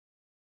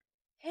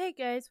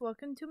Hey guys,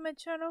 welcome to my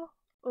channel.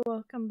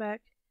 Welcome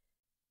back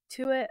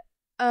to it.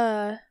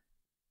 For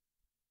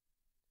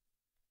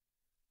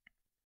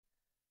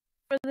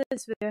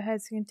this video,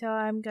 as you can tell,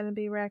 I'm gonna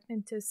be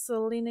reacting to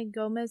Selena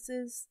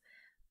Gomez's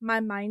My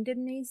Mind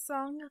in Me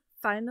song.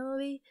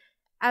 Finally,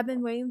 I've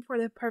been waiting for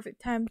the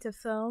perfect time to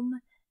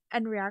film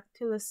and react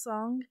to the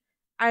song.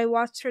 I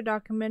watched her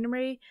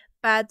documentary,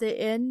 but at the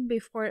end,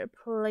 before it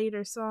played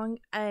her song,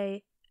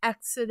 I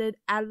exited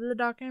out of the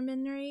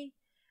documentary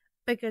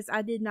because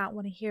I did not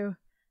want to hear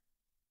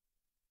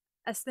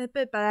a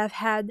snippet, but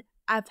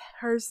I've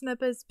heard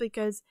snippets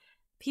because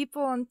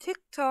people on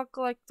TikTok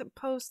like to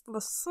post the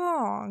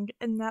song,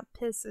 and that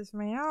pisses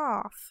me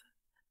off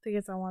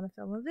because I want to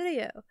film a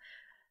video.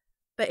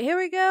 But here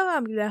we go.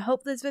 I'm gonna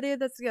hope this video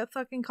doesn't get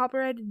fucking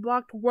copyrighted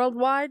blocked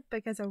worldwide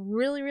because I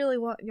really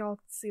want y'all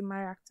to see my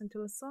reaction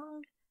to a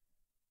song.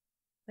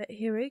 But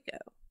here we go.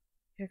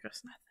 Here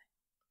goes nothing.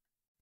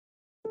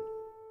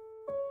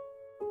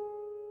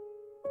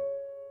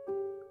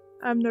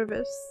 I'm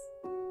nervous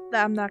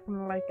that I'm not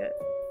gonna like it.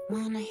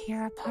 Wanna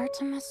hear a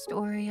part of my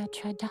story? I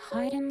tried to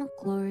hide in the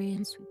glory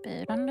and sweep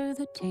it under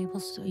the table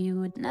so you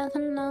would never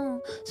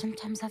know.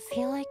 Sometimes I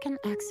feel like an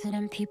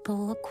accident. People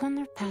look when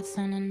they're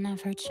passing and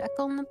never check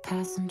on the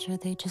passenger.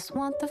 They just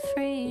want the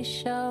free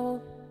show.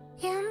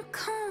 Yeah, I'm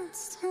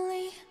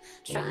constantly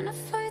trying to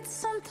fight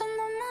something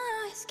that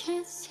my eyes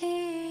can't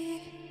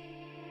see.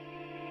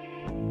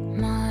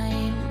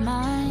 My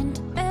mind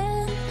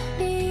and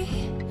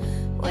me,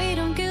 we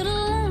don't get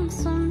along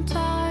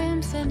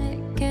sometimes, and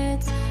it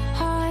gets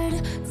hard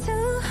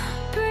to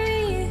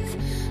breathe.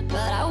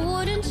 But I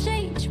wouldn't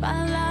change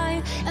my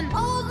life and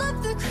all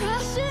of the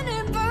crashing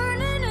and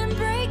burning and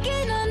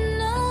breaking. I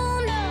know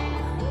now,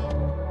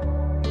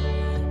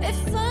 if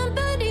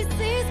somebody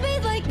sees me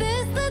like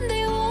this, then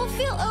they won't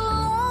feel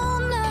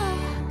alone now.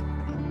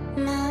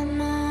 My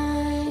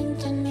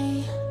mind and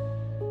me.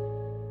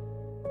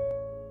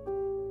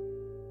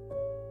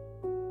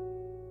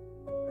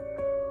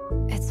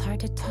 It's hard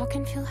to talk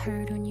and feel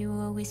heard when you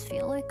always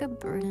feel like a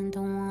burden.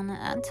 Don't wanna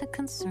add to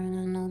concern,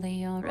 I know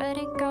they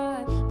already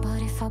got.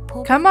 But if I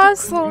pull Come back on,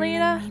 the curtain, Selena,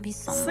 then maybe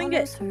sing someone it.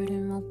 who's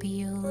hurting will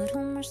be a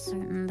little more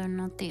certain they're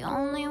not the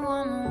only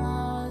one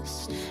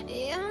lost.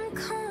 Yeah, I'm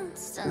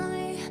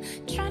constantly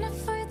trying to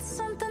fight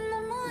something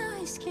that my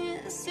eyes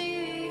can't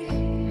see.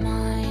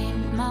 My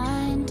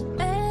mind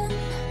and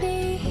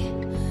me,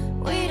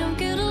 we don't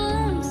get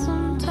along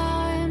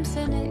sometimes,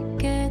 and it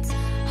gets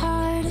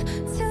hard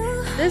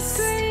to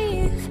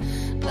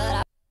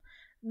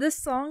This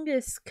song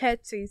is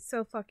catchy,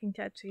 so fucking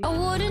catchy. I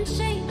wouldn't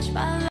change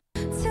my life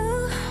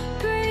to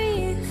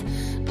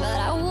breathe, but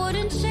I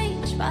wouldn't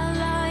change my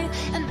life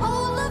and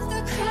all of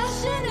the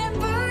crashing and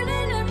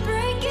burning and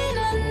breaking.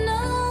 I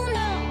know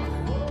now,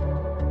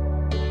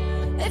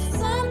 if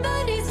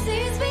somebody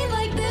sees me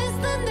like this,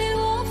 then they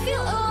won't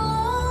feel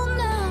alone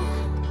now.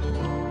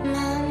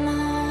 My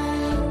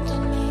mind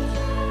and me.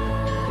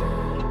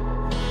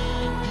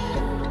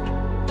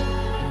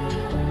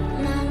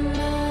 My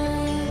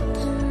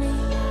mind and me.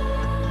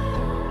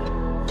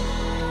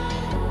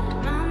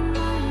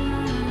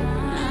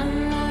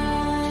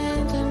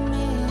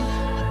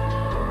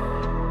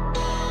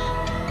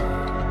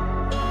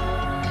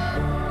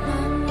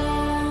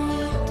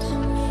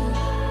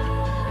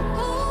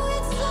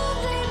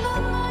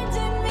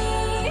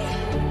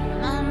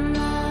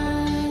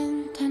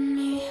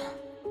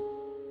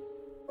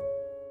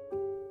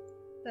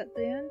 At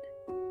the end.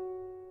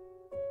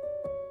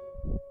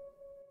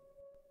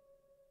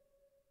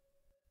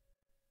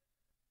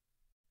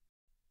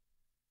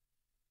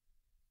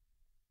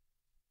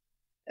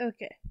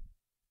 Okay.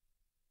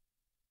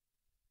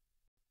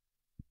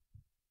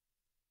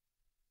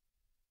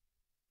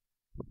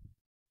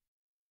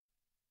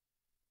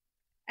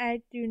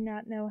 I do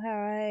not know how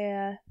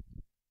I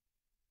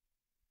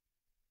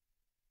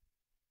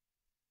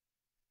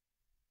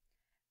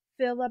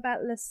feel about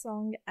this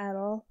song at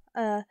all.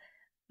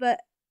 But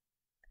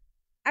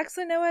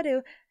actually no I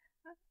do.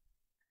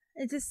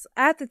 I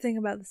have to think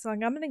about the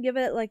song. I'm gonna give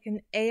it like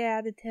an 8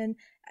 out of 10.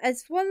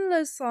 It's one of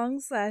those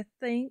songs that I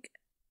think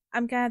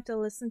I'm gonna have to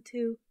listen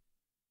to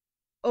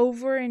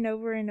over and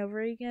over and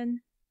over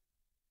again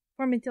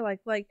for me to like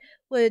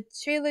with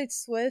Taylor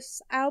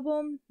Swift's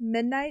album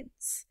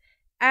Midnights.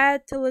 I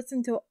had to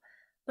listen to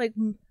like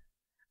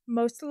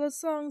most of the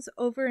songs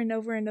over and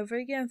over and over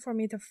again for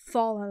me to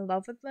fall in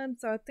love with them.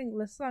 So I think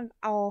this song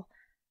I'll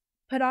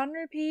put on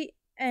repeat,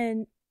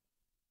 and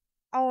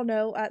I'll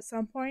know at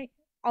some point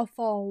I'll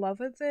fall in love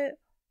with it,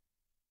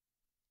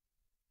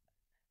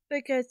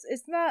 because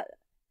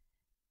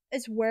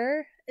it's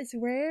rare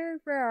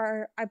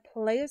where I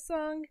play a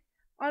song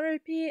on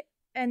repeat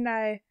and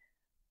I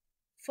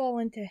fall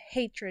into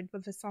hatred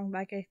with the song,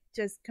 like I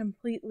just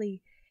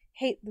completely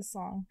hate the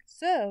song.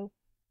 So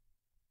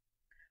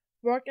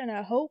we're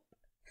gonna hope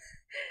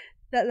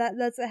that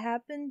doesn't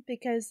happen,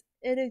 because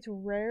it is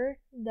rare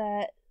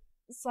that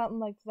something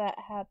like that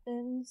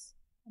happens.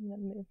 I'm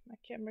gonna move my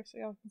camera so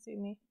y'all can see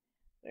me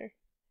there.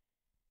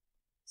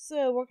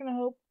 So we're gonna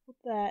hope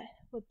that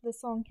with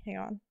this song, hang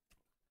on.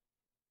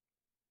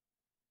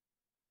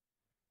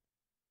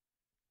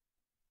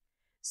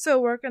 So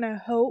we're gonna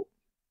hope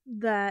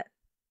that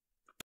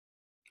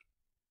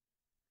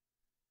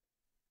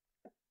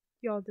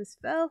y'all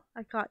just fell.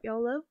 I caught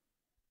y'all though.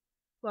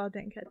 Well, I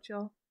didn't catch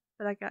y'all,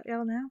 but I got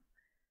y'all now.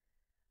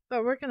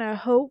 But we're gonna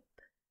hope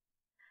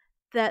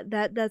that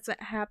that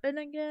doesn't happen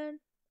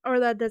again, or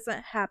that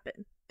doesn't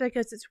happen,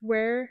 because it's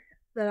rare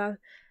that I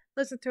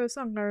listen to a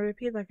song on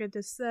repeat like I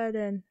just said,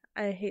 and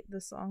I hate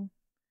the song.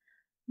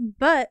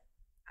 But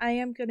I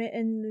am gonna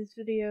end this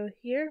video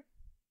here.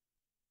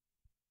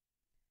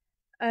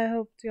 I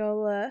hope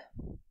y'all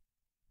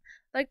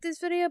like this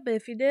video, but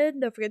if you did,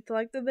 don't forget to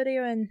like the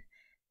video and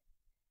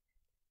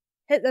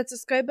hit that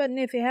subscribe button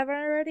if you haven't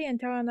already,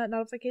 and turn on that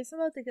notification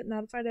bell to get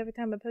notified every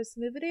time I post a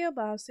new video.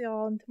 But I'll see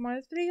y'all in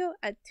tomorrow's video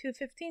at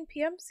 2:15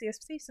 p.m.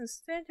 CST Central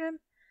Standard Time.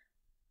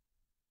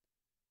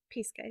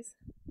 Peace, guys.